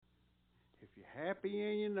you're happy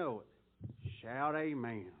and you know it, shout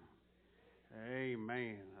amen.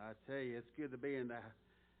 Amen. I tell you, it's good to be in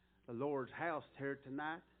the Lord's house here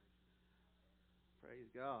tonight. Praise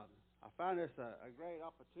God. I find this a great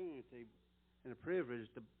opportunity and a privilege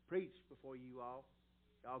to preach before you all.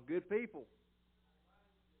 Y'all good people.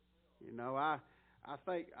 You know, I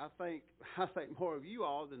think I think more of you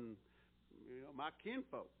all than my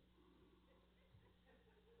kinfolk.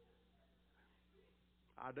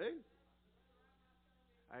 I do.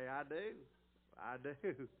 Hey, I do. I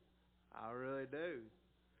do. I really do.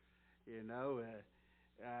 You know,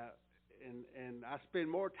 and I spend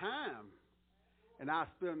more time, and I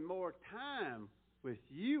spend more time with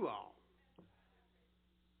you all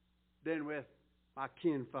than with my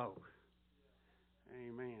kinfolk.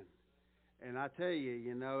 Amen. And I tell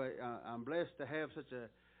you, I'm blessed to have such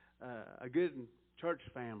a good church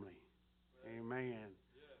family. Amen.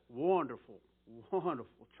 Wonderful,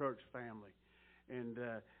 wonderful church family. And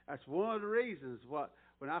that's one of the reasons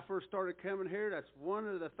when I first started coming here, that's one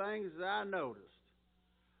of the things that I noticed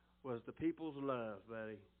was the people's love,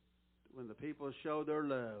 buddy. When the people show their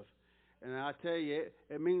love. And I tell you,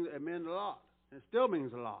 it meant a lot. It still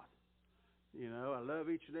means a lot. I love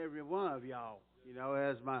each and every one of y'all.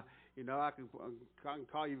 As my, I can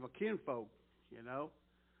call you my kinfolk,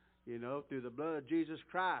 through the blood of Jesus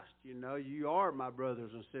Christ. You are my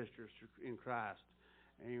brothers and sisters in Christ.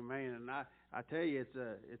 Amen. And I tell you,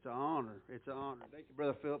 it's an honor. It's an honor. Thank you,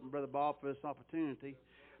 Brother Philip and Brother Bob, for this opportunity.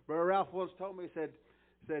 Brother Ralph once told me, he said,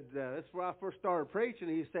 this is where I first started preaching.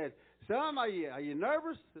 He said, "Son, are you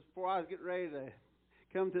nervous?" This is before I was getting ready to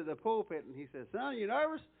come to the pulpit. And he said, "Son, are you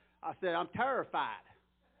nervous?" I said, "I'm terrified."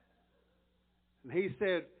 And he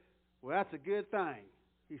said, "Well, that's a good thing."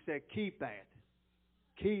 He said, "Keep that.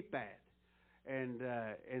 Keep that."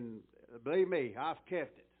 And believe me, I've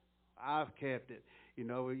kept it. I've kept it.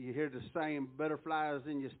 You hear the same butterflies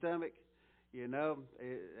in your stomach.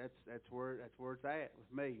 That's where it's at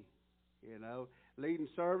with me. Leading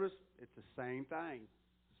service, it's the same thing.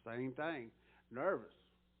 Same thing. Nervous.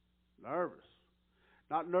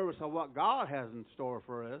 Not nervous of what God has in store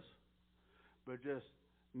for us, but just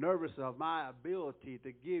nervous of my ability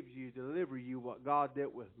to deliver you what God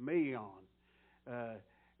did with me on.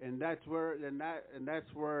 And that's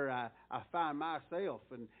where I find myself.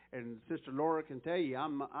 And Sister Laura can tell you,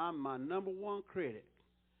 I'm my number one critic.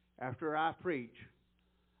 After I preach,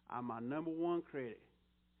 I'm my number one critic.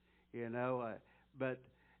 But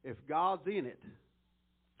if God's in it,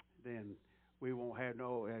 then we won't have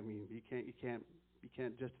no. I mean, you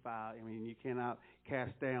can't justify. I mean, you cannot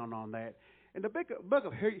cast down on that. In the book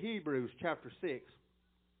of Hebrews, chapter 6,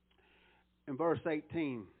 in verse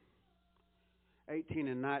 18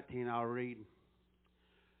 and 19, I'll read.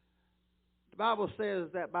 The Bible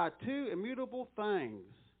says that by two immutable things,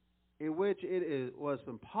 in which was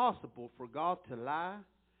impossible for God to lie,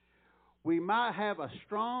 we might have a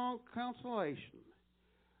strong consolation,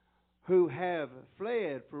 who have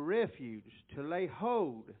fled for refuge to lay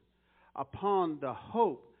hold upon the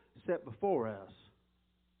hope set before us.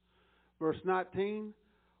 Verse 19,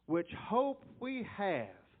 which hope we have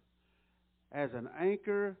as an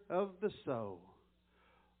anchor of the soul,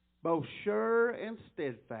 both sure and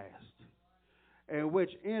steadfast, and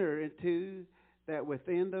which enter into that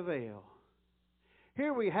within the veil.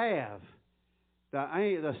 Here we have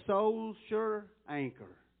the soul's sure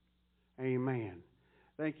anchor. Amen.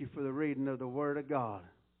 Thank you for the reading of the Word of God.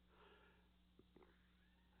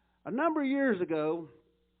 A number of years ago,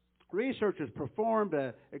 researchers performed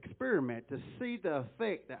an experiment to see the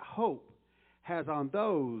effect that hope has on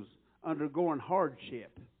those undergoing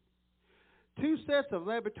hardship. Two sets of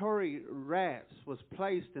laboratory rats was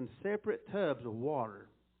placed in separate tubs of water.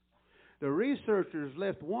 The researchers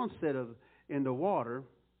left one set in the water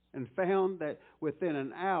and found that within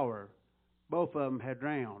an hour, both of them had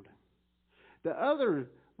drowned. The other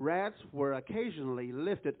rats were occasionally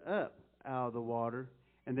lifted up out of the water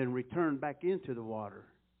and then returned back into the water.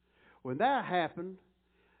 When that happened,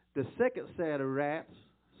 the second set of rats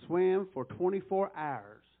swam for 24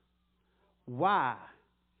 hours. Why?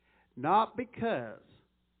 Not because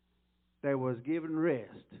they was given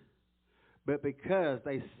rest, but because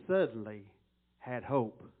they suddenly had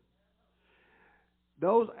hope.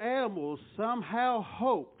 Those animals somehow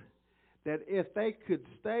hoped that if they could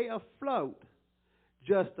stay afloat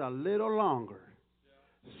just a little longer,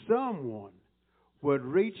 someone would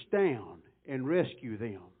reach down and rescue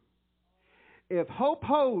them. If hope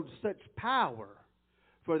holds such power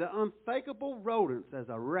for the unthinkable rodents as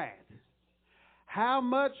a rat, how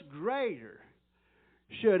much greater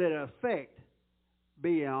should it affect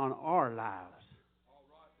be on our lives?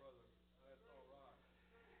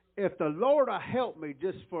 if the Lord will help me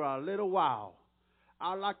just for a little while,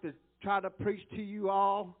 I'd like to try to preach to you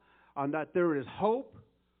all on that there is hope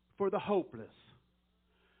for the hopeless.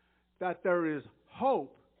 That there is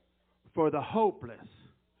hope for the hopeless.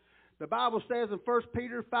 The Bible says in 1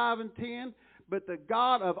 Peter 5 and 10, but the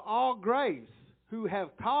God of all grace, who have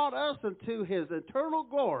called us unto his eternal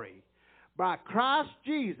glory by Christ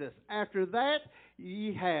Jesus, after that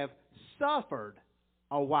ye have suffered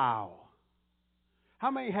a while. How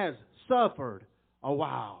many has suffered a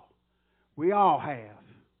while? We all have.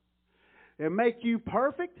 It make you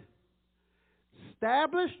perfect,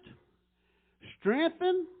 established,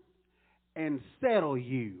 strengthen, and settle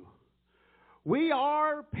you. We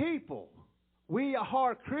are people. We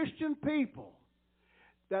are Christian people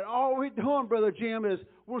that all we're doing, Brother Jim, is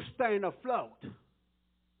we're staying afloat.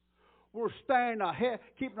 We're staying ahead,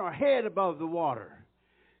 keeping our head above the water.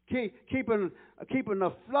 Keeping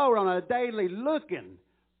afloat on a daily looking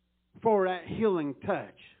for that healing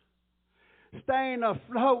touch. Staying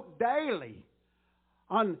afloat daily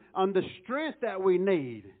on the strength that we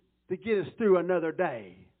need to get us through another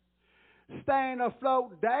day. Staying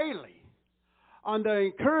afloat daily on the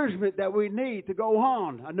encouragement that we need to go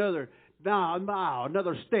on another mile,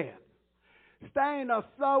 another step. Staying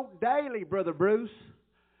afloat daily, Brother Bruce,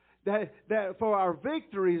 that for our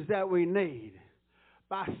victories that we need.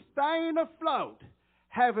 By staying afloat,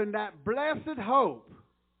 having that blessed hope,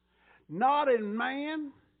 not in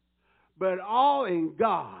man, but all in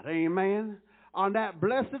God. Amen. On that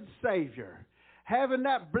blessed Savior. Having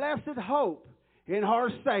that blessed hope in our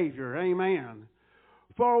Savior. Amen.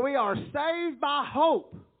 For we are saved by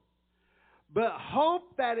hope. But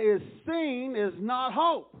hope that is seen is not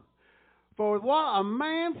hope. For what a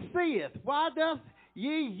man seeth, why doth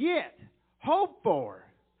ye yet hope for?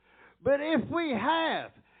 But if we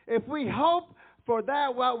hope for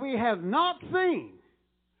that what we have not seen,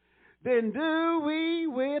 then do we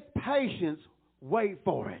with patience wait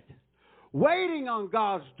for it. Waiting on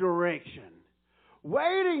God's direction.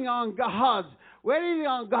 Waiting on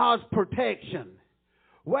God's protection.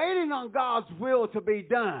 Waiting on God's will to be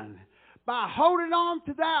done. By holding on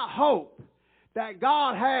to that hope that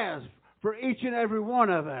God has for each and every one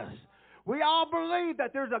of us. We all believe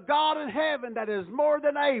that there's a God in heaven that is more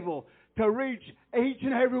than able to reach each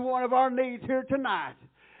and every one of our needs here tonight.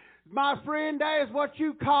 My friend, that is what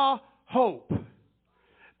you call hope.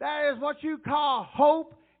 That is what you call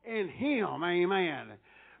hope in Him. Amen.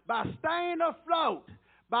 By staying afloat,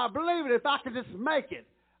 by believing if I can just make it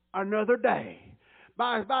another day.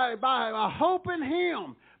 By hope in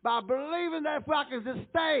Him. By believing that if I can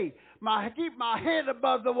just keep my head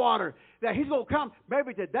above the water, that He's going to come.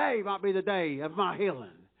 Maybe today might be the day of my healing.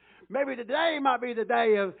 Maybe today might be the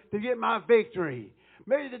day to get my victory.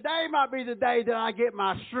 Maybe today might be the day that I get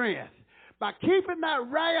my strength. By keeping that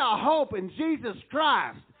ray of hope in Jesus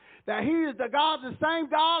Christ, that He is the God, the same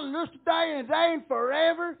God, and this today and today and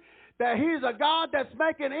forever, that He is a God that's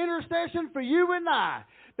making intercession for you and I.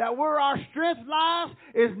 That where our strength lies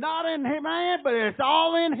is not in man, but it's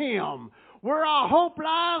all in Him. Where our hope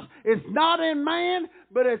lies is not in man,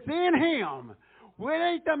 but it's in Him. We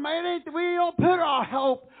don't put our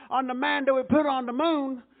hope on the man that we put on the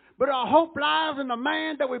moon, but our hope lies in the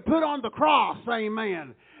man that we put on the cross.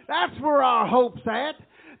 Amen. That's where our hope's at.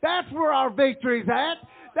 That's where our victory's at.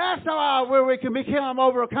 That's where we can become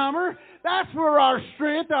overcomer. That's where our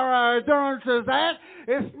strength, our endurance is at.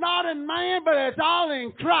 It's not in man, but it's all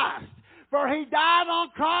in Christ. For He died on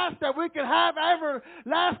Christ that we could have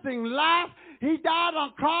everlasting life. He died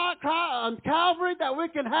on Calvary that we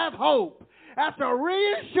can have hope. That's a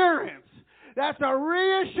reassurance. That's a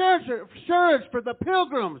reassurance for the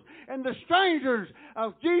pilgrims and the strangers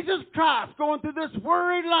of Jesus Christ going through this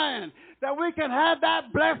worried land, that we can have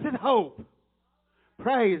that blessed hope.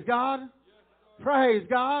 Praise God. Praise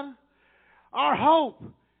God. Our hope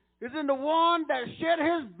is in the one that shed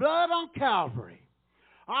His blood on Calvary.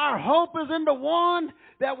 Our hope is in the one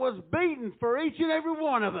that was beaten for each and every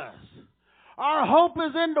one of us. Our hope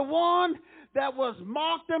is in the one that was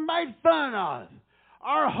mocked and made fun of.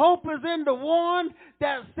 Our hope is in the one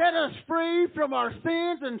that set us free from our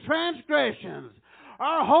sins and transgressions.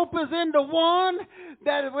 Our hope is in the one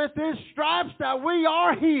that with His stripes that we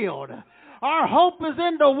are healed. Our hope is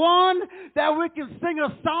in the one that we can sing a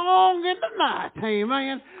song in the night.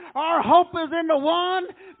 Amen. Our hope is in the one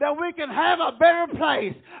that we can have a better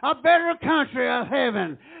place, a better country of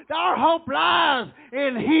heaven. Our hope lies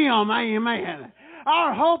in Him. Amen.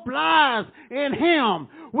 Our hope lies in Him.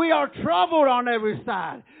 We are troubled on every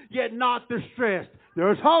side, yet not distressed.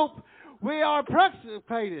 There's hope. We are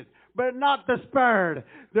persecuted, but not despaired.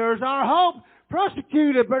 There's our hope.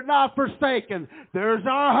 persecuted but not forsaken. There's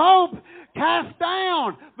our hope, cast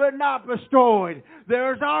down but not destroyed.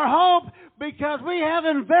 There's our hope because we have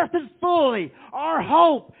invested fully our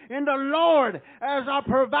hope in the Lord as our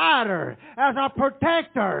provider, as our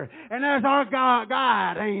protector, and as our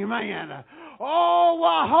guide. Amen. Oh,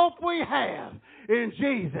 what hope we have in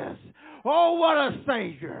Jesus. Oh, what a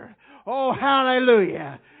Savior. Oh,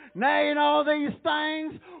 hallelujah. Nay, in all these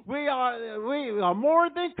things, we are more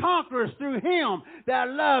than conquerors through Him that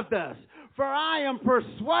loved us. For I am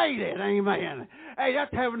persuaded, amen. Hey,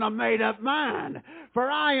 that's having a made-up mind. For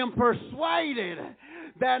I am persuaded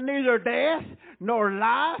that neither death, nor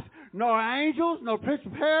life, nor angels, nor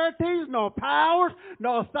principalities, nor powers,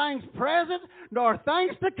 nor things present, nor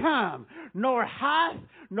things to come, nor height,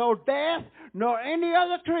 nor depth, nor any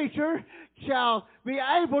other creature shall be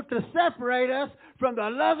able to separate us from the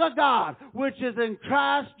love of God, which is in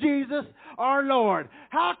Christ Jesus our Lord.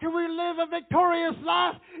 How can we live a victorious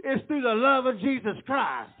life? It's through the love of Jesus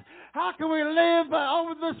Christ. How can we live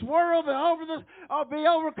over this world and be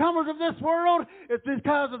overcomers of this world? It's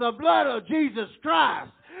because of the blood of Jesus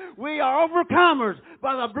Christ. We are overcomers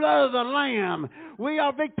by the blood of the Lamb. We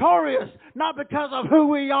are victorious not because of who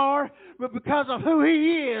we are, but because of who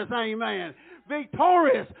He is. Amen.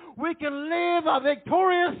 Victorious. We can live a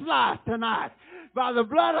victorious life tonight by the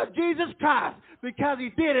blood of Jesus Christ because He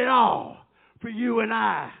did it all for you and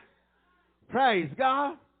I. Praise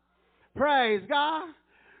God. Praise God.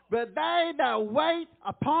 But they that wait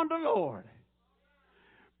upon the Lord.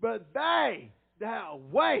 But they that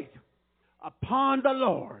wait upon the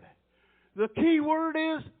Lord. The key word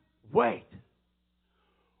is wait.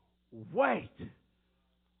 Wait.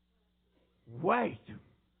 Wait.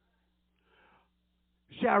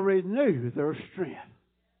 Shall renew their strength.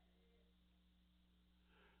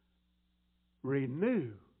 Renew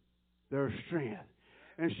their strength.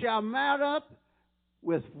 And shall mount up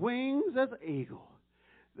with wings as eagle.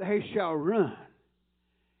 They shall run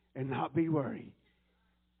and not be weary.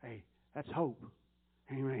 Hey, that's hope.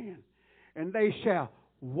 Amen. And they shall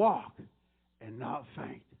walk and not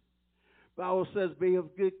faint. The Bible says, be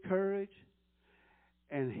of good courage,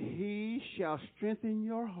 and He shall strengthen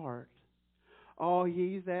your heart, all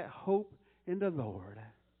ye that hope in the Lord.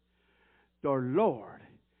 The Lord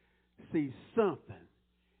sees something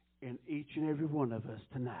in each and every one of us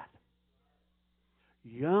tonight.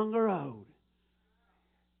 Young or old.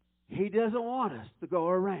 He doesn't want us to go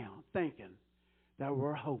around thinking that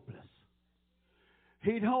we're hopeless.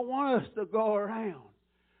 He don't want us to go around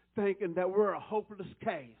thinking that we're a hopeless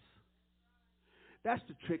case. That's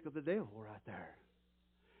the trick of the devil right there.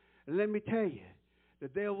 And let me tell you, the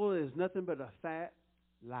devil is nothing but a fat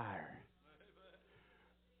liar.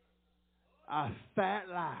 A fat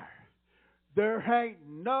liar. There ain't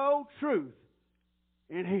no truth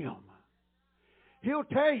in him. He'll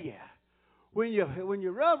tell you when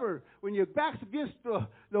your back's against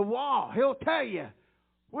the wall, he'll tell you,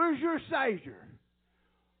 where's your Savior?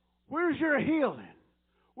 Where's your healing?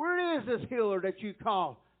 Where is this healer that you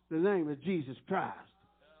call the name of Jesus Christ?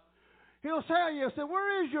 He'll tell you,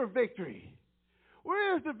 where is your victory?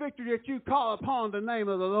 Where is the victory that you call upon the name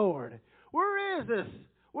of the Lord? Where is this?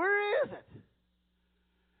 Where is it?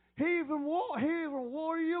 He even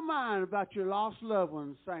wore your mind about your lost loved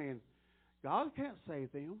ones, saying, God can't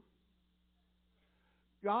save them.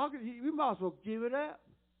 God, you might as well give it up.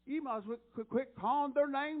 You might as well quit calling their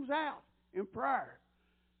names out in prayer.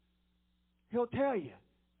 He'll tell you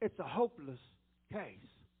it's a hopeless case.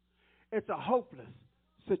 It's a hopeless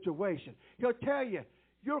situation. He'll tell you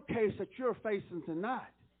your case that you're facing tonight,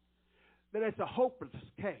 that it's a hopeless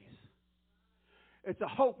case. It's a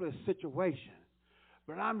hopeless situation.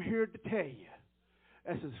 But I'm here to tell you,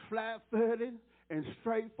 that's as flat-footed and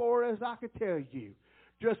straightforward as I could tell you.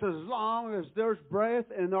 Just as long as there's breath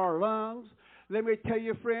in our lungs, let me tell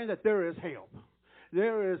you, friend, that there is help.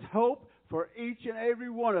 There is hope for each and every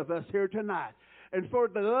one of us here tonight. And for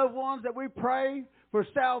the loved ones that we pray for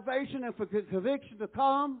salvation and for conviction to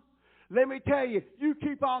come, let me tell you, you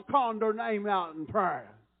keep on calling their name out in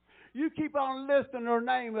prayer. You keep on lifting their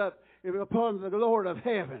name up upon the Lord of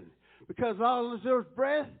heaven. Because as long as there's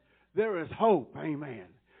breath, there is hope. Amen.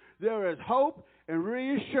 There is hope and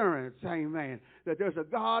reassurance. Amen. That there's a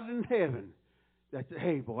God in heaven that's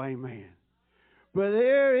able. Amen. But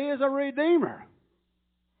there is a Redeemer,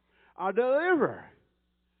 a Deliverer,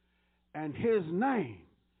 and His name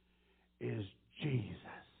is Jesus.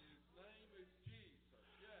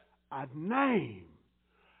 A name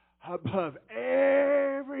above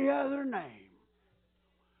every other name.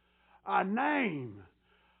 A name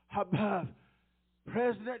above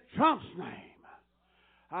President Trump's name.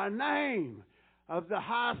 A name of the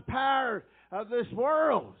highest power of this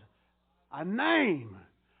world. A name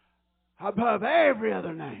above every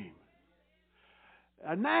other name.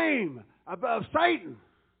 A name above Satan.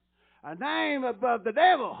 A name above the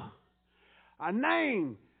devil. A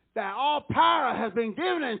name that all power has been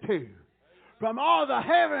given into from all the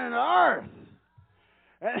heaven and the earth.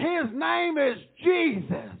 And his name is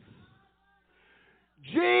Jesus.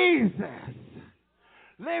 Jesus.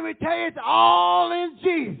 Let me tell you, it's all in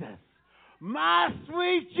Jesus. My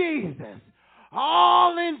sweet Jesus.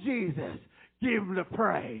 All in Jesus. Give him the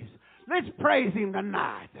praise. Let's praise him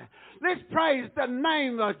tonight. Let's praise the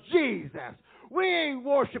name of Jesus. We ain't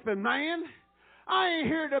worshiping man. I ain't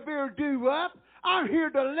here to be do up. I'm here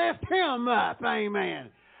to lift him up. Amen.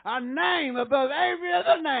 A name above every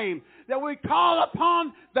other name that we call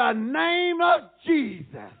upon, the name of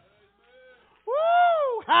Jesus.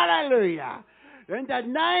 Woo! Hallelujah. In the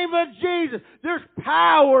name of Jesus, there's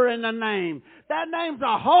power in the name. That name's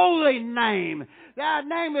a holy name. That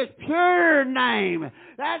name is pure name.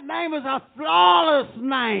 That name is a flawless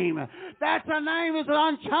name. That name is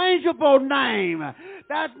an unchangeable name.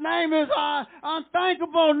 That name is an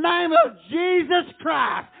unthinkable name of Jesus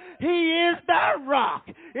Christ. He is that rock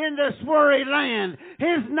in this weary land.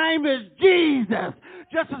 His name is Jesus.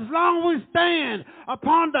 Just as long as we stand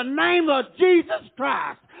upon the name of Jesus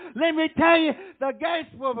Christ, let me tell you, the gates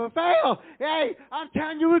will fail. Hey, I'm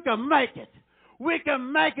telling you, we can make it. We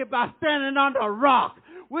can make it by standing on the rock.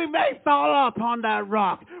 We may fall upon that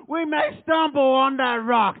rock. We may stumble on that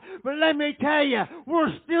rock. But let me tell you,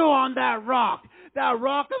 we're still on that rock. That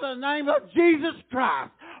rock of the name of Jesus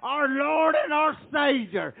Christ, our Lord and our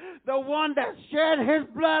Savior. The one that shed his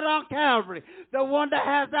blood on Calvary. The one that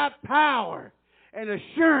has that power and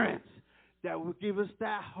assurance that will give us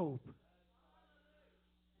that hope.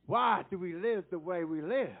 Why do we live the way we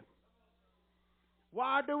live?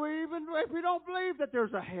 Why do we even, if we don't believe that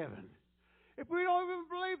there's a heaven, if we don't even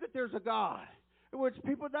believe that there's a God, which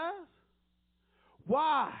people does?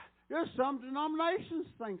 Why? There's some denominations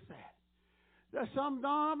think that. There's some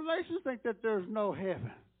denominations think that there's no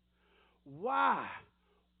heaven. Why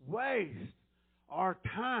waste our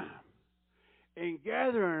time in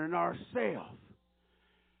gathering ourselves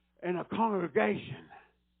in a congregation?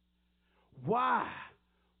 Why?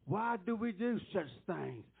 Why do we do such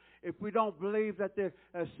things if we don't believe that there,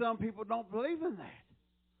 some people don't believe in that?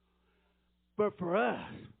 But for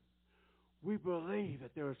us, we believe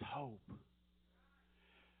that there is hope.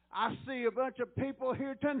 I see a bunch of people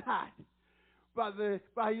here tonight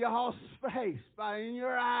by y'all's face, in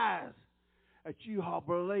your eyes, that you all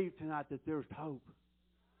believe tonight that there's hope.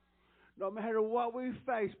 No matter what we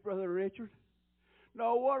face, Brother Richard,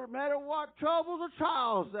 no matter what troubles or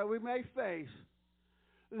trials that we may face,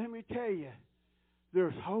 let me tell you,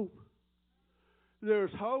 there's hope.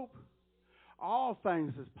 There's hope. All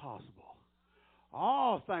things is possible.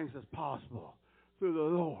 All things is possible through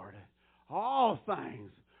the Lord. All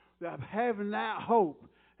things that having that hope,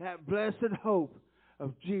 that blessed hope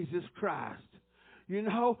of Jesus Christ. You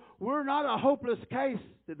know, we're not a hopeless case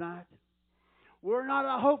tonight. We're not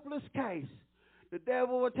a hopeless case. The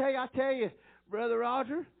devil will tell you, I tell you, Brother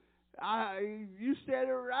Roger, you said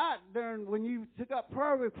it right during when you took up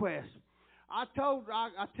prayer requests. I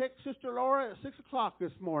texted Sister Laura at 6 o'clock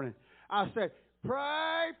this morning. I said,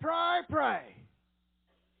 pray, pray, pray.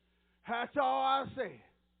 That's all I said.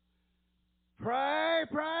 Pray,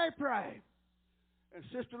 pray, pray. And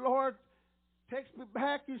Sister Laura texted me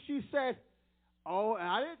back and she said, oh, and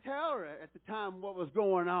I didn't tell her at the time what was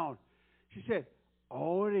going on. She said,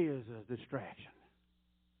 oh, it is a distraction.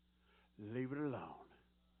 Leave it alone.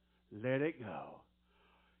 Let it go.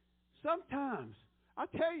 Sometimes, I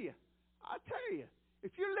tell you,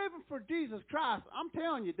 if you're living for Jesus Christ, I'm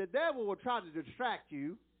telling you, the devil will try to distract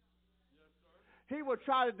you. Yes, he will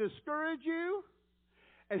try to discourage you.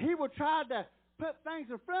 And he will try to put things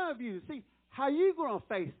in front of you. See, how are you going to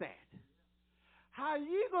face that? How are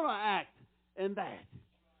you going to act in that?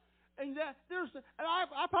 And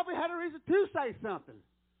I probably had a reason to say something.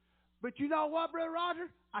 But you know what, Brother Roger?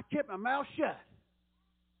 I kept my mouth shut.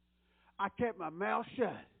 I kept my mouth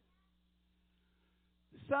shut.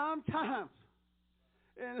 Sometimes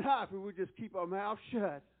in life we just keep our mouth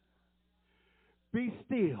shut. Be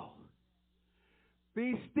still.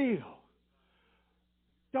 Be still.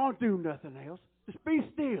 Don't do nothing else. Just be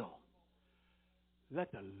still.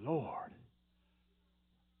 Let the Lord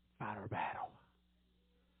fight our battle.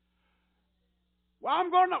 Well,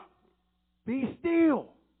 I'm going to be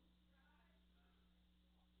still.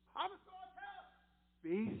 I'm just going to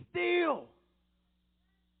tell you, be still.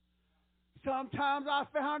 Sometimes I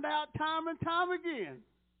found out time and time again,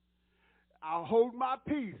 I'll hold my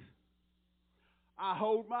peace. I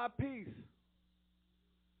hold my peace.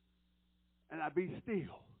 and I'd be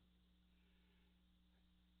still.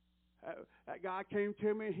 That guy came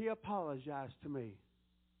to me and he apologized to me.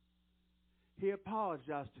 He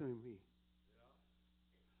apologized to me.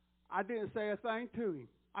 I didn't say a thing to him.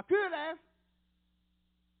 I could have.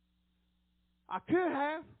 I could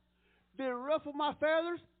have. Did it ruffle my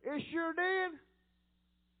feathers? It sure did.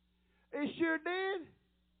 It sure did.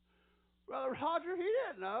 Brother Roger, he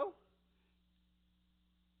didn't know.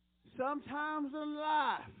 Sometimes in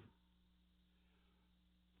life,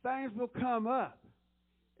 things will come up,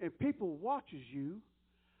 and people watches you.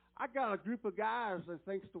 I got a group of guys that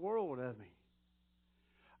thinks the world of me.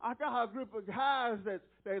 I got a group of guys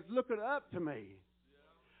that's looking up to me.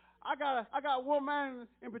 I got one man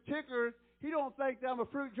in particular. He don't think that I'm a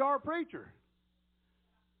fruit jar preacher.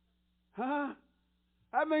 Huh?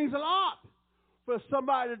 That means a lot for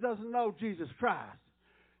somebody that doesn't know Jesus Christ.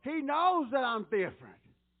 He knows that I'm different.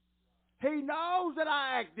 He knows that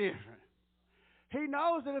I act different. He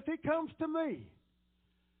knows that if he comes to me,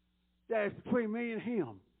 that it's between me and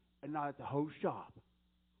him and not the whole shop.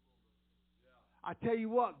 I tell you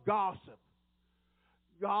what, gossip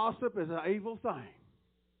is an evil thing.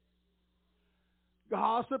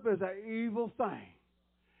 Gossip is an evil thing.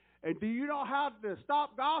 And do you know how to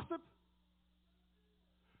stop gossip?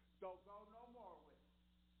 Don't go no more with it.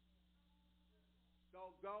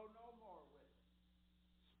 Don't go no more with it.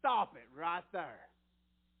 Stop it right there.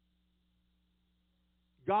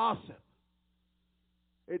 Gossip.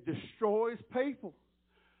 It destroys people.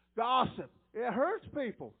 Gossip. It hurts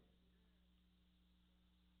people.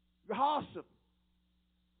 Gossip.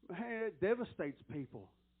 Man, it devastates people.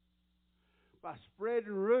 By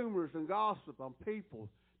spreading rumors and gossip on people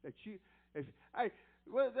that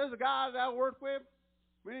there's a guy that I worked with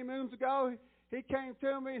many moons ago. He came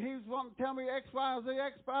to me and he was wanting to tell me X, Y, and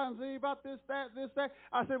Z about this, that.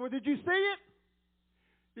 I said, well, did you see it?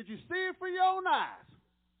 Did you see it for your own eyes?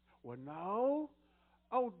 Well, no.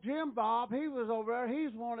 Oh, Jim Bob, he was over there.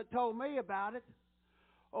 He's the one that told me about it.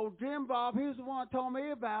 Oh, Jim Bob, he's the one that told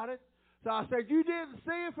me about it. So I said, you didn't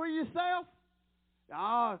see it for yourself? No,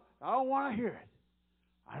 I don't want to hear it.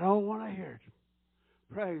 I don't want to hear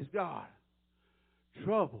it. Praise God.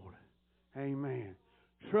 Troubled. Amen.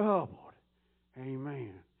 Troubled.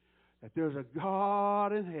 Amen. That there's a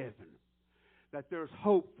God in heaven. That there's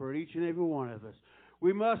hope for each and every one of us.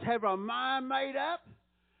 We must have our mind made up,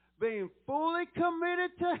 being fully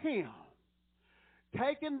committed to Him,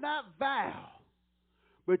 taking that vow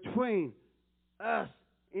between us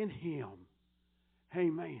and Him.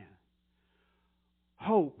 Amen.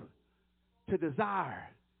 Hope to desire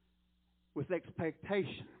with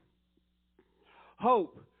expectation.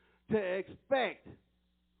 Hope to expect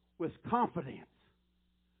with confidence.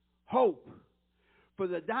 Hope for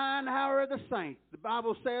the dying hour of the saints. The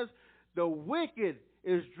Bible says the wicked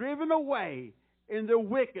is driven away in their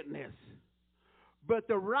wickedness, but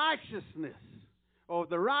the righteousness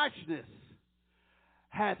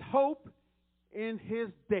hath hope in his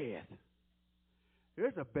death.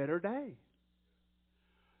 There's a better day.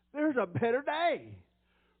 There's a better day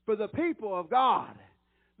for the people of God.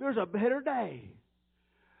 There's a better day.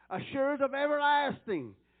 Assured of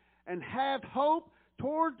everlasting, and have hope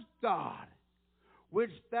towards God,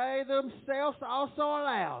 which they themselves also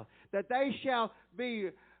allow, that they shall be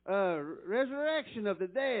resurrection of the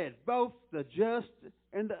dead, both the just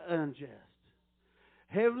and the unjust.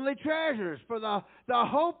 Heavenly treasures for the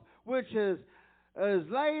hope which is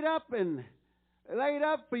laid up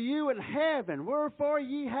for you in heaven, wherefore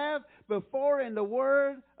ye have before in the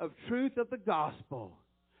word of truth of the gospel.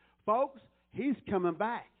 Folks, He's coming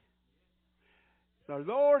back. The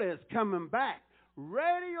Lord is coming back.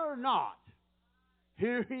 Ready or not,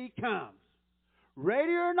 here He comes.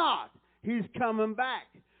 Ready or not, He's coming back.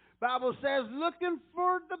 Bible says, looking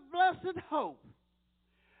for the blessed hope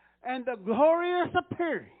and the glorious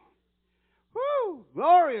appearing.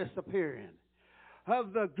 Glorious appearing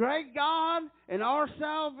of the great God and our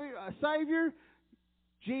Savior,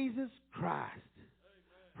 Jesus Christ.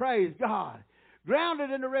 Amen. Praise God.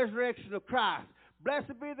 Grounded in the resurrection of Christ.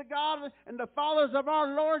 Blessed be the God and the fathers of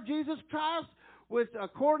our Lord Jesus Christ, which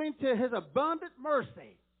according to His abundant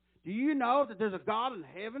mercy. Do you know that there's a God in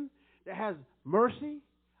heaven that has mercy,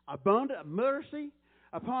 abundant mercy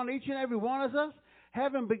upon each and every one of us,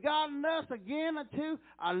 having begotten us again unto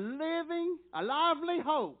a lively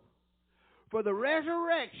hope for the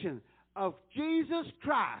resurrection of Jesus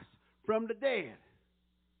Christ from the dead.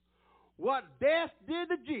 What death did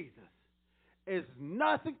to Jesus is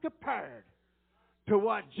nothing compared to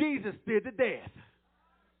what Jesus did to death.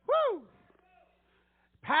 Woo!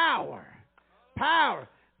 Power.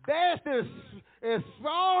 Death is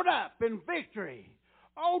swallowed up in victory.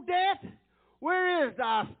 Oh, death, where is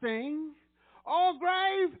thy sting? O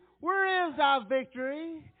grave, where is thy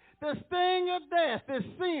victory? The sting of death is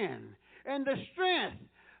sin, and the strength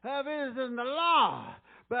of it is in the law.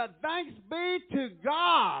 But thanks be to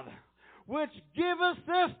God, which giveth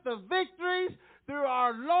us the victories through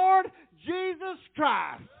our Lord Jesus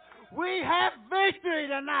Christ. We have victory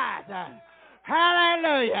tonight.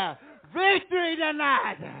 Hallelujah. Victory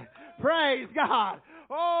tonight. Praise God.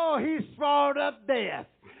 Oh, he swallowed up death.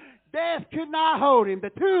 Death could not hold him.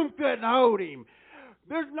 The tomb couldn't hold him.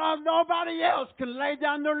 There's nobody else can lay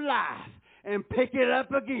down their life and pick it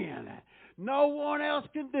up again. No one else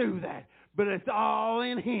can do that. But it's all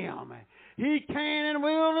in him. He can and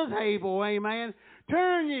will and is able. Amen.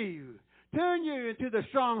 Turn you into the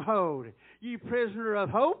stronghold, you prisoner of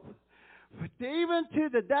hope. Even to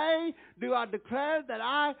the day do I declare that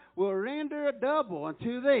I will render a double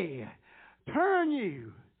unto thee. Turn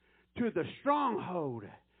you to the stronghold.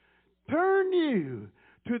 Turn you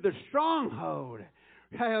to the stronghold.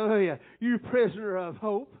 Hallelujah. You prisoner of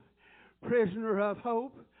hope. Prisoner of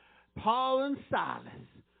hope. Paul and Silas.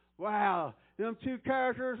 Wow. Them two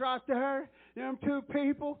characters right there, them two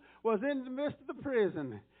people was in the midst of the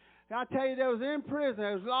prison. I tell you, they was in prison.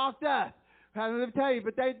 They was locked up. Let me tell you,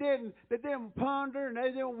 but they didn't ponder and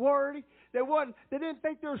they didn't worry. They didn't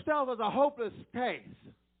think themselves as a hopeless case.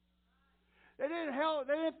 They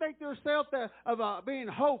didn't think themselves of being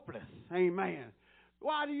hopeless. Amen.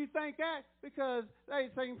 Why do you think that? Because they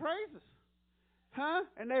sing praises. Huh?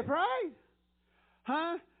 And they prayed.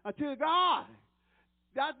 Huh? To God.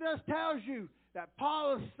 That just tells you that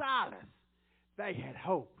Paul and Silas, they had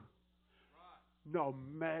hope. No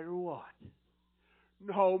matter what.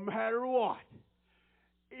 No matter what.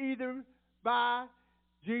 Either by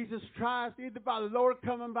Jesus Christ, either by the Lord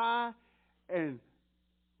coming by and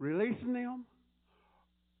releasing them,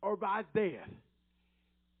 or by death,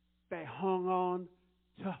 they hung on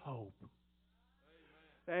to hope.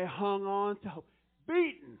 They hung on to hope.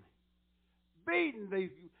 Beaten.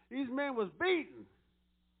 These men was beaten.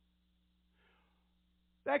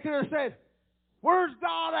 They could have said, where's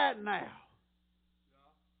God at now?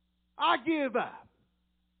 I give up.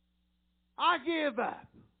 I give up.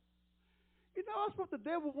 You know, that's what the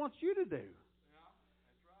devil wants you to do.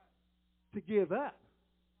 To give up.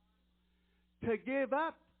 To give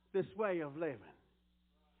up this way of living.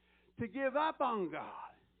 To give up on God.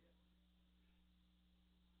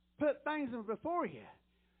 Put things before you.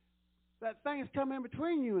 That things come in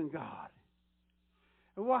between you and God.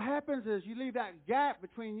 And what happens is you leave that gap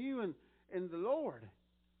between you and the Lord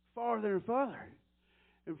farther and farther.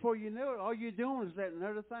 And before you know it, all you're doing is letting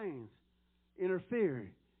other things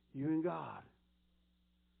interfere you and God.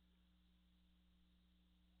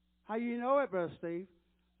 How you know it, Brother Steve?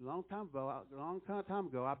 A long time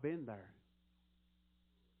ago, I've been there.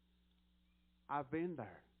 I've been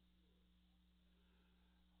there.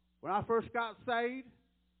 When I first got saved,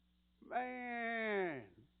 man,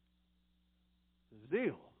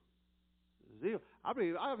 zeal. I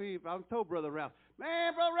told Brother Ralph,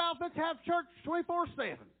 man, Brother Ralph, let's have church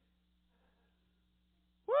 24/7.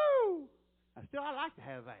 Woo! I like to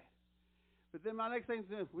have that. But then my next thing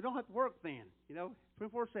is, we don't have to work then,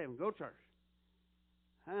 24/7, go to church.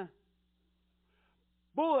 Huh?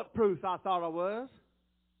 Bulletproof, I thought I was.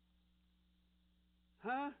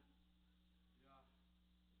 Huh?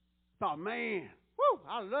 Thought, man, woo,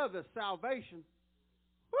 I love this salvation.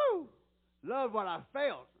 Woo! Love what I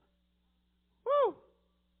felt. Woo!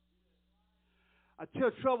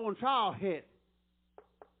 Until trouble and trial hit.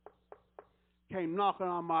 Came knocking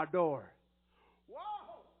on my door.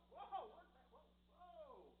 Whoa! Whoa!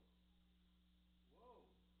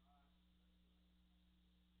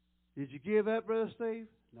 Did you give up, Brother Steve?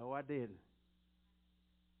 No, I didn't.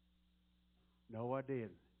 No, I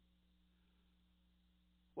didn't.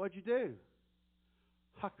 What'd you do?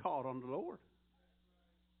 I called on the Lord.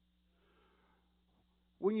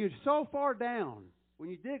 When you're so far down, when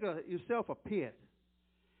you dig yourself a pit,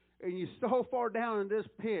 and you're so far down in this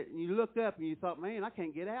pit, and you look up and you thought, man, I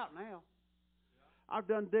can't get out now. I've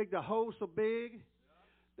done digged a hole so big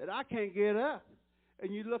that I can't get up.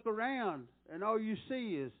 And you look around, and all you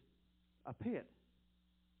see is a pit.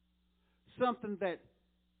 Something that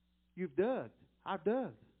you've dug. I've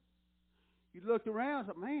dug. You looked around and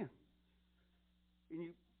thought, man, and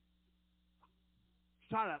you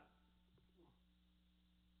try to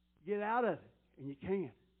get out of it, and you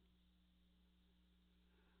can't.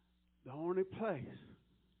 The only place,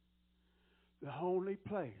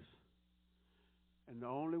 and the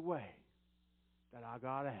only way that I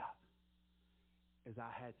got out is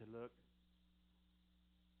I had to look.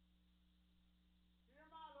 Here,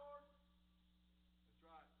 my Lord. That's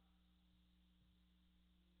right.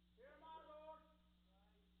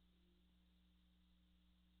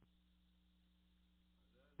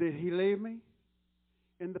 Did he leave me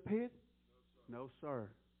in the pit? No, sir.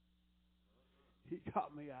 He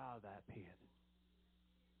got me out of that pit.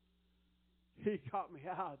 He got me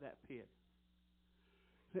out of that pit.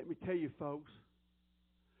 Let me tell you, folks,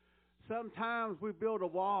 sometimes we build a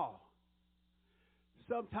wall.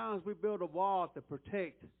 Sometimes we build a wall to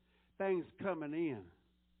protect things coming in.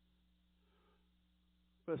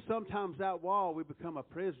 But sometimes that wall, we become a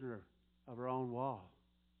prisoner of our own wall.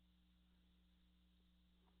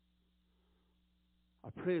 A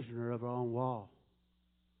prisoner of our own wall.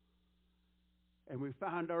 And we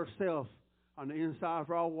find ourselves on the inside of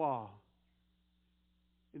our wall.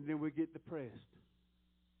 And then we get depressed.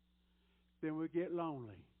 Then we get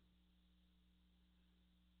lonely.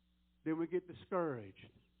 Then we get discouraged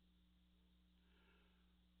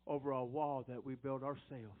over a wall that we built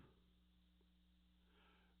ourselves.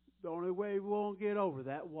 The only way we won't get over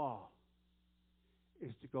that wall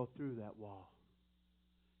is to go through that wall.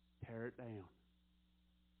 Tear it down.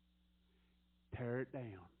 Tear it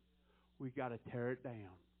down. We got to tear it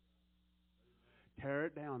down. Tear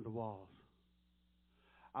it down, the walls.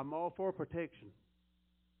 I'm all for protection.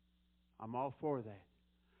 I'm all for that.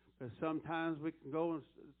 But sometimes we can go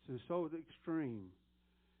to so extreme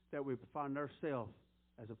that we find ourselves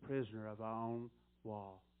as a prisoner of our own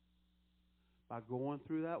wall. By going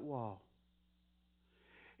through that wall.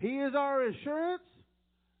 He is our assurance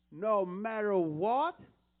no matter what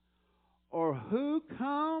or who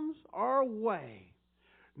comes our way.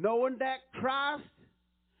 Knowing that Christ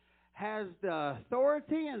has the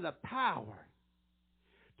authority and the power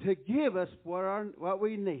to give us what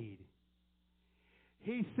we need.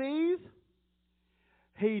 He sees,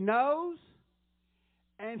 He knows,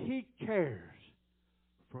 and He cares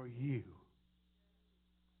for you.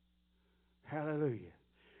 Hallelujah.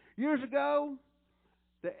 Years ago,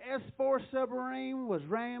 the S-4 submarine was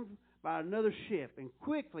rammed by another ship and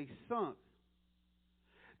quickly sunk.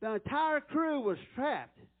 The entire crew was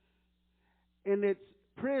trapped in its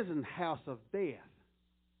prison house of death.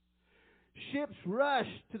 Ships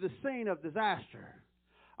rushed to the scene of disaster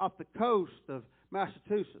off the coast of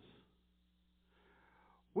Massachusetts.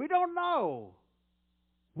 We don't know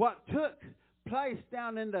what took place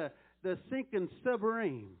down in the sinking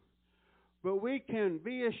submarine, but we can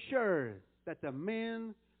be assured that the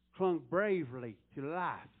men clung bravely to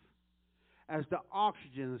life as the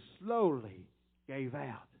oxygen slowly gave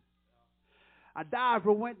out. A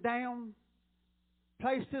diver went down,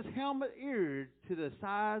 placed his helmet ear to the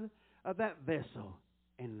side of that vessel,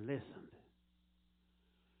 and listened.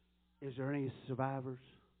 Is there any survivors?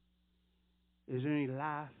 Is there any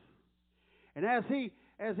life? And as he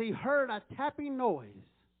heard a tapping noise,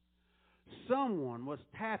 someone was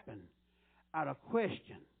tapping out a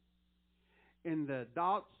question in the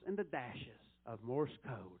dots and the dashes of Morse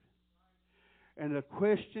code. And the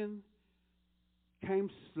question came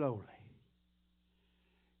slowly.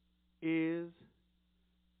 Is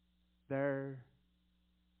there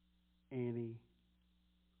any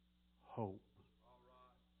hope?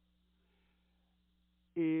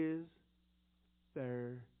 Is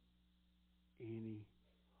there any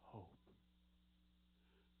hope?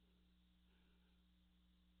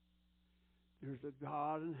 There's a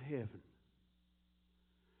God in heaven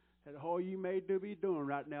that all you may be doing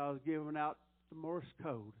right now is giving out the Morse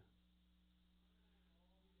code.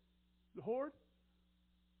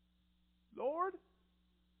 Lord,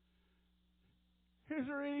 is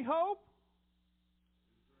there any hope?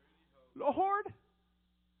 Lord,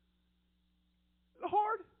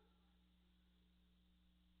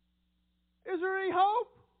 is there any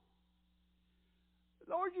hope?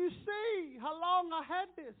 Lord, you see how long I had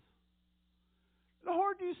this.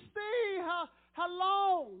 Lord, you see how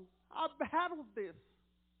long I've battled this.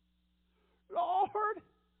 Lord,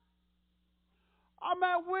 I'm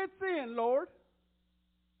at wit's end, Lord.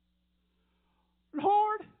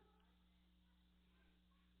 Lord,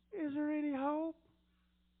 is there any hope?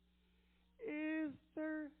 Is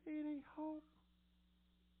there any hope?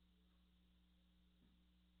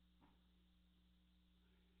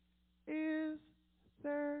 Is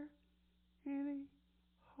there any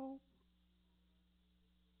hope?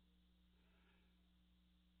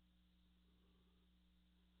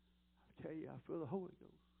 I tell you, I feel the Holy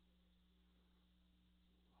Ghost.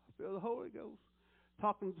 I feel the Holy Ghost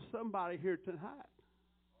talking to somebody here tonight.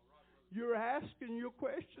 You're asking your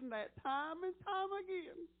question that time and time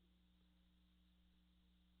again.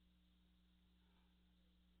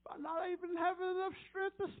 By not even having enough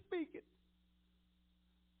strength to speak it.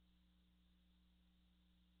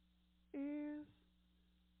 Is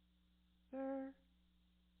there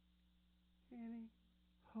any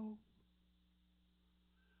hope?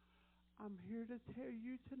 I'm I'm here to tell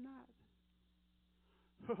you tonight.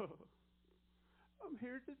 I'm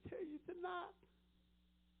here to tell you tonight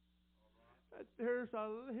that there's a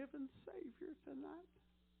living Savior tonight.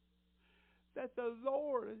 That the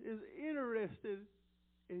Lord is interested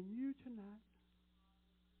in you tonight.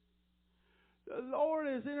 The Lord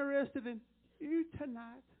is interested in you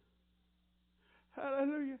tonight.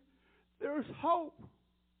 Hallelujah. There's hope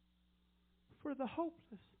for the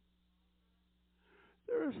hopeless.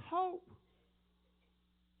 There is hope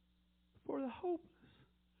for the hopeless.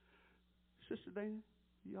 Sister Dana,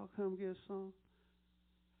 y'all come get a song.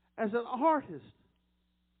 As an artist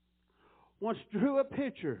once drew a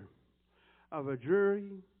picture of a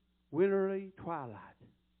dreary, winterly twilight.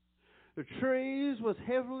 The trees was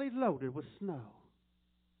heavily loaded with snow,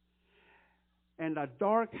 and a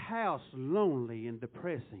dark house, lonely and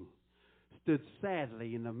depressing, stood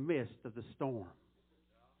sadly in the midst of the storm.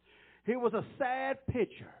 It was a sad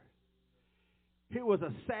picture. It was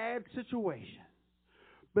a sad situation.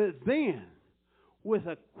 But then, with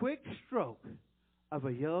a quick stroke of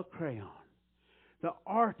a yellow crayon, the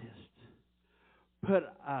artist put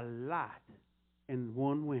a light in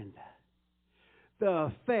one window.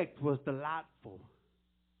 The effect was delightful.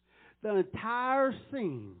 The entire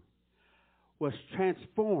scene was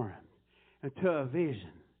transformed into a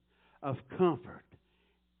vision of comfort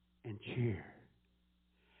and cheer.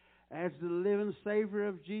 As the living Savior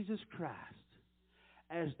of Jesus Christ,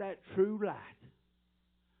 as that true light,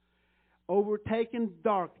 overtaking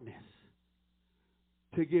darkness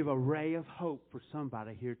to give a ray of hope for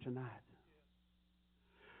somebody here tonight.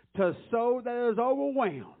 To a soul that is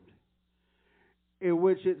overwhelmed, in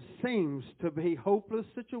which it seems to be a hopeless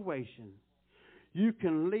situation, you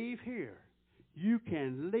can leave here. You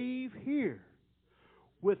can leave here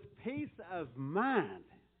with peace of mind.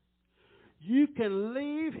 You can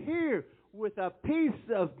leave here with a peace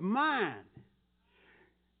of mind.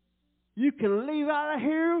 You can leave out of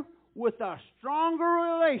here with a stronger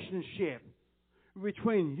relationship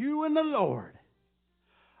between you and the Lord.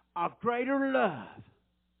 A greater love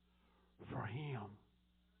for Him.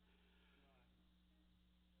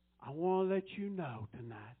 I want to let you know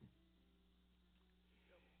tonight,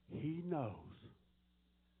 He knows,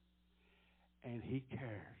 and He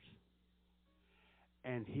cares,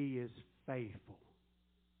 and He is faithful.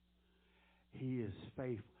 He is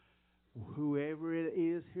faithful. Whoever it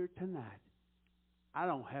is here tonight, I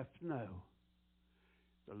don't have to know.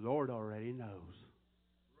 The Lord already knows.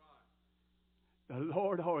 The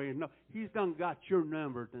Lord already knows. He's done got your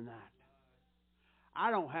number tonight.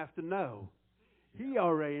 I don't have to know. He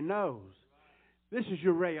already knows. This is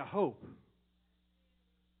your ray of hope.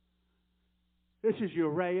 This is your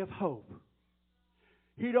ray of hope.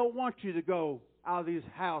 He don't want you to go out of these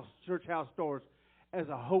church house doors as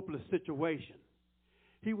a hopeless situation.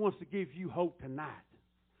 He wants to give you hope tonight.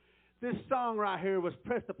 This song right here was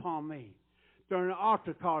pressed upon me during the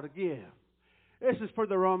altar call to give. This is for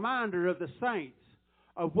the reminder of the saints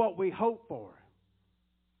of what we hope for.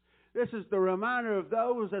 This is the reminder of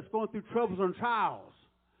those that's going through troubles and trials.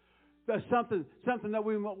 That's something that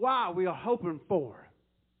we are hoping for.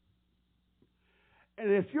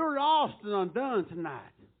 And if you're lost and undone tonight,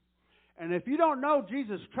 and if you don't know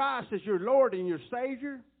Jesus Christ as your Lord and your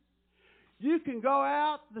Savior, you can go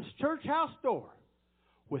out this church house door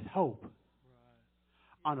with hope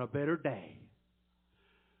on a better day.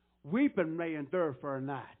 Weeping may endure for a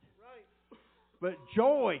night, but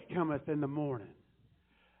joy cometh in the morning.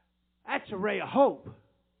 That's a ray of hope.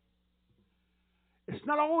 It's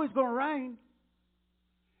not always going to rain.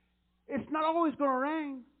 It's not always going to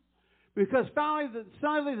rain. Because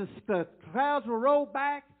finally the clouds will roll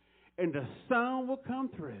back and the sun will come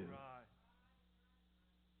through. Right.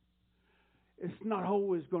 It's not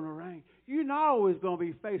always going to rain. You're not always going to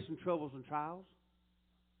be facing troubles and trials.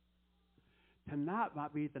 Tonight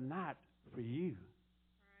might be the night for you.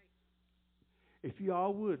 Right. If you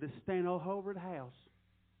all would, just stand all over the house.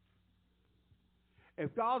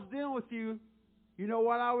 If God's dealing with you, you know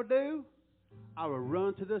what I would do? I would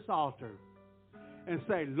run to this altar and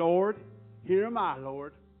say, Lord, here am I,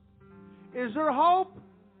 Lord. Is there hope?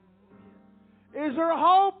 Is there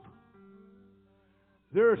hope?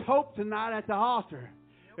 There's hope tonight at the altar.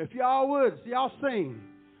 If y'all would, y'all sing.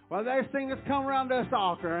 Well, they sing, let's come around this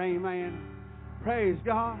altar. Amen. Praise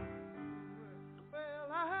God.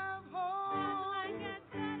 Well, I have hope.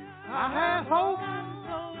 I have hope.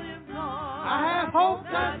 I have hope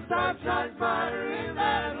that shines brighter in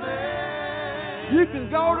that land. You can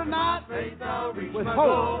go tonight with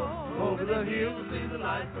hope. Over the hills, see the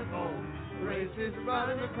lights of home. The race is bright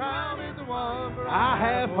and the crown is the one. I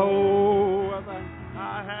have hope.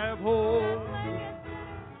 I have hope.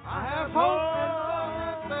 I have hope.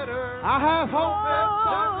 I have hope.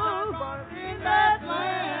 In that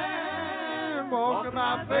land, walking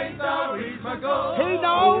by faith, I'll reach my goal. He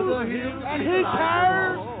knows, and He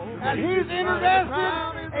cares, and He's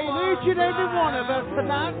interested in each and every one of us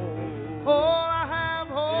tonight. Oh, I have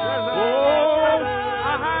hope.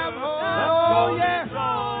 I have hope. Oh, yes.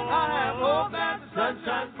 I have hope that the sun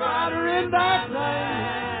shines brighter in that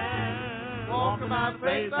land. Walking by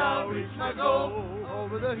faith, I'll reach my goal.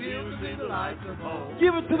 Over the hills, see the lights of home.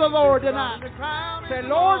 Give it to the Lord tonight. Say,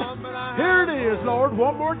 Lord, here it is, Lord,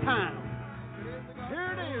 one more time.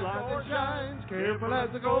 Here it is, Lord, shines. Careful as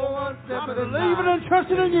I go one step I'm at a time. believing and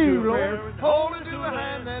trusting in you, Lord. Holding to a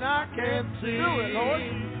hand that I can't see. Do it, Lord.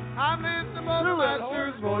 I'm listening for the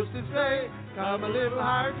Master's voice to say, come a little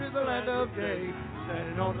higher to the land of day.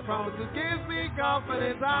 Standing on the promises gives me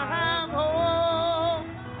confidence. I have hope.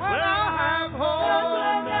 Well, I have hope.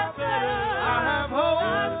 I have hope.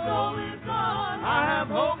 I have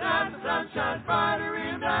hope that the sun shines brighter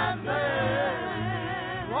in that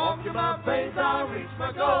land. Walking by faith, I'll reach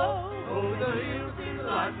my goal. Over the hills, see the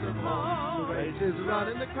lights of home. The race is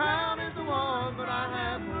running, the crown is the one, but I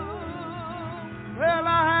have hope. Well,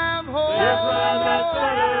 I have hope. Yes, that's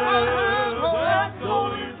better. I have hope. That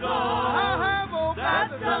goal is gone. I have hope that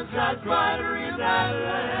the sun shines brighter in that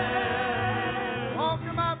land.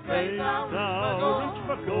 Walking by faith, I'll reach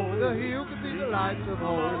my goal. Over the hill can see the lights of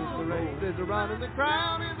home. The race is running, the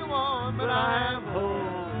crown is the one, but I have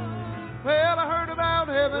hope. Well, I heard about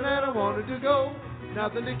heaven and I wanted to go.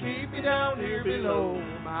 Nothing to keep me down here below.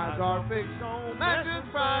 My eyes are fixed on that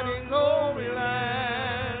just bright and glory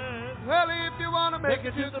land. Well, if you want to make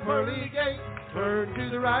it to the pearly gate, turn to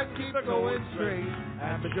the right, keep it going straight.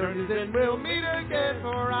 And the journey's end we'll meet again,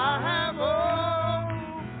 for I have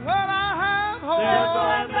hope. Well, I have hope.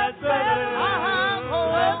 That's better. I have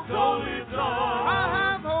hope. That goal is gone. I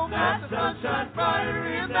have hope that the sun shines brighter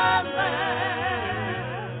in that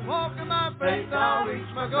land. Walking by faith, I'll reach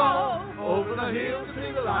my goal. Over the hill to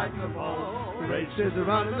see the lights of home. The race is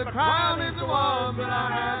running, the crown is the one, but I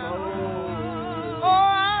have hope. Oh,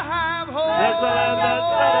 I have hope. That's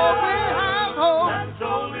better. We have hope. That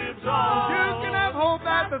soul lives on. You can have hope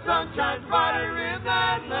that the sun shines brighter in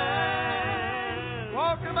that land.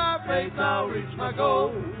 Walking by faith, I'll reach my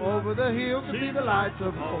goal. Over the hill to see the lights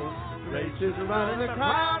of home. The race is running, the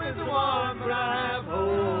crown is the one, but I have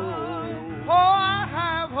hope. Oh, I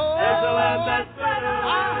have hope. That's better.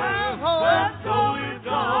 I have hope. That soul is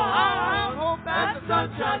gone. I have hope that the sun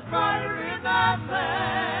shines brighter in that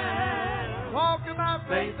land. Walking by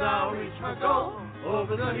faith, I'll reach my goal.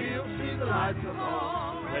 Over the hill, see the lights of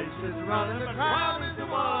home. Race is running, the crown is the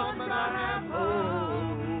one, but I have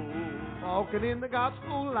hope. Walking in the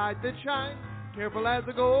gospel light that shines. Careful as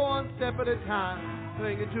I go, one step at a time.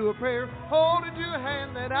 Clinging to a prayer, holding to a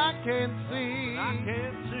hand that I can't see.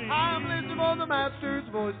 I'm listening for the Master's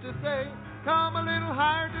voice to say, come a little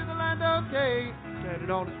higher to the land of day. Standing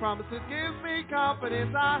on His promises gives me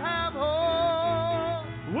confidence. I have hope.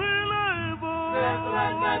 Will I have hope?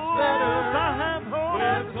 That's better. I have hope.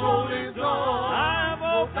 Where the gold is gone. I have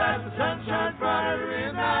hope that the sun shines brighter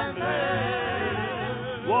in that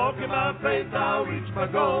land. Walking by faith, I'll reach my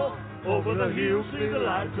goal. Over the hills, see the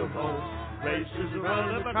lights of home. Race is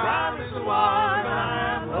running, the crown is the one.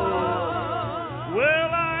 I have hope. Well,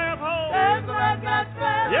 I have hope.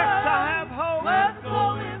 Yes, I have hope. I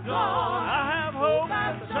have hope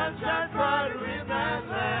that the sun shines brighter in that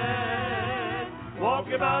land.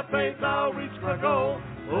 Walking by faith, I'll reach my goal.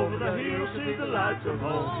 Over the hills, see the lights of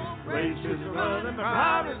home. Race is running, the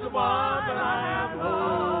crown is the one, but I have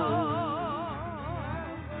hope.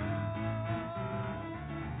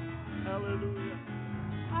 Hallelujah.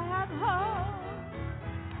 I have hope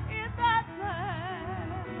in that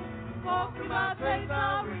land. Walking by faith,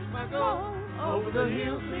 I'll reach my goal. Over the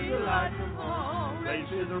hills, see the lights of home.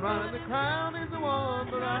 Race is running, the crown is the one,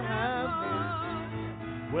 but I have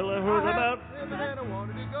hope. Well, I heard about heaven and I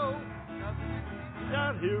wanted to go.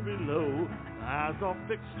 down here below. Eyes are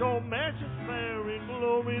fixed on mansions fair in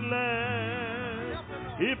glory land.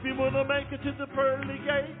 If you want to make it to the pearly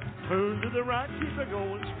gate, turn to the right, keep it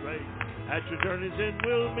going straight. At your journey's end,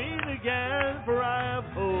 we'll meet again, for I have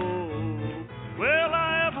hope. Well,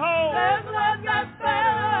 I have hope.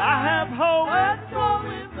 I have hope.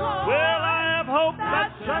 Well, I have hope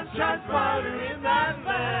that sun shines brighter in that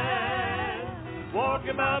land.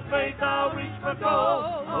 Walking by faith, I'll reach my goal.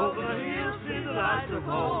 Over the hills, see the lights of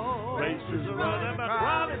home. Races are running, my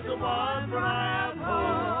crown is the one, but I have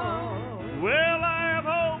hope. Well, I have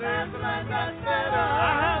hope. I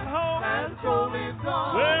have hope.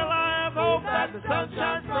 Well, I have hope that the sun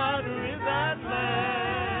shines brighter in that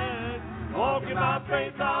land. Walking Walking by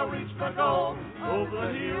faith, I'll reach my goal. Over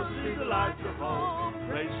the hills, see the lights of home.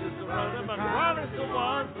 Races are running, my crown is the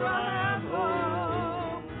one that I am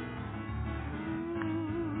home.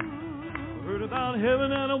 Heard about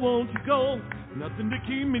heaven and I want to go. Nothing to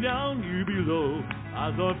keep me down here below.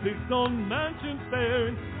 Eyes are fixed on mansions fair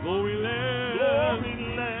and glory land.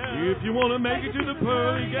 Glory land. If you want to make it to the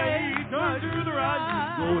pearly gate, turn to the right,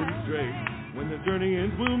 keep going straight. When the journey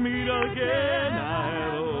ends, we'll meet again.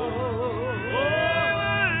 I hope.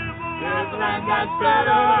 There's a land that's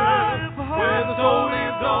better, where the soul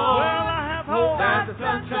lives on. Well, I have hope that the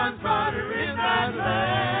sun shines brighter in that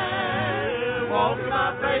land. Walking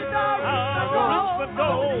by faith, I'll reach my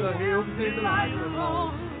goal. Over the hills, see the light of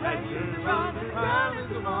home. Races run, the crown is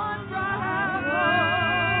the one bright I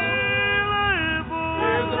want.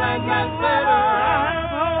 There's a land that's better,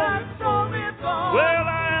 that the soul lives on. Well,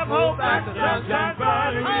 I have hope that the sun shines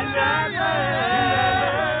brighter in that land.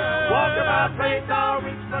 Walking by faith, I'll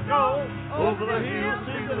reach my goal. Over the hills,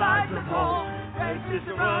 see the lights of home. Races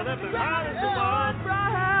to run, and the crown is the one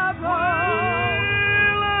bright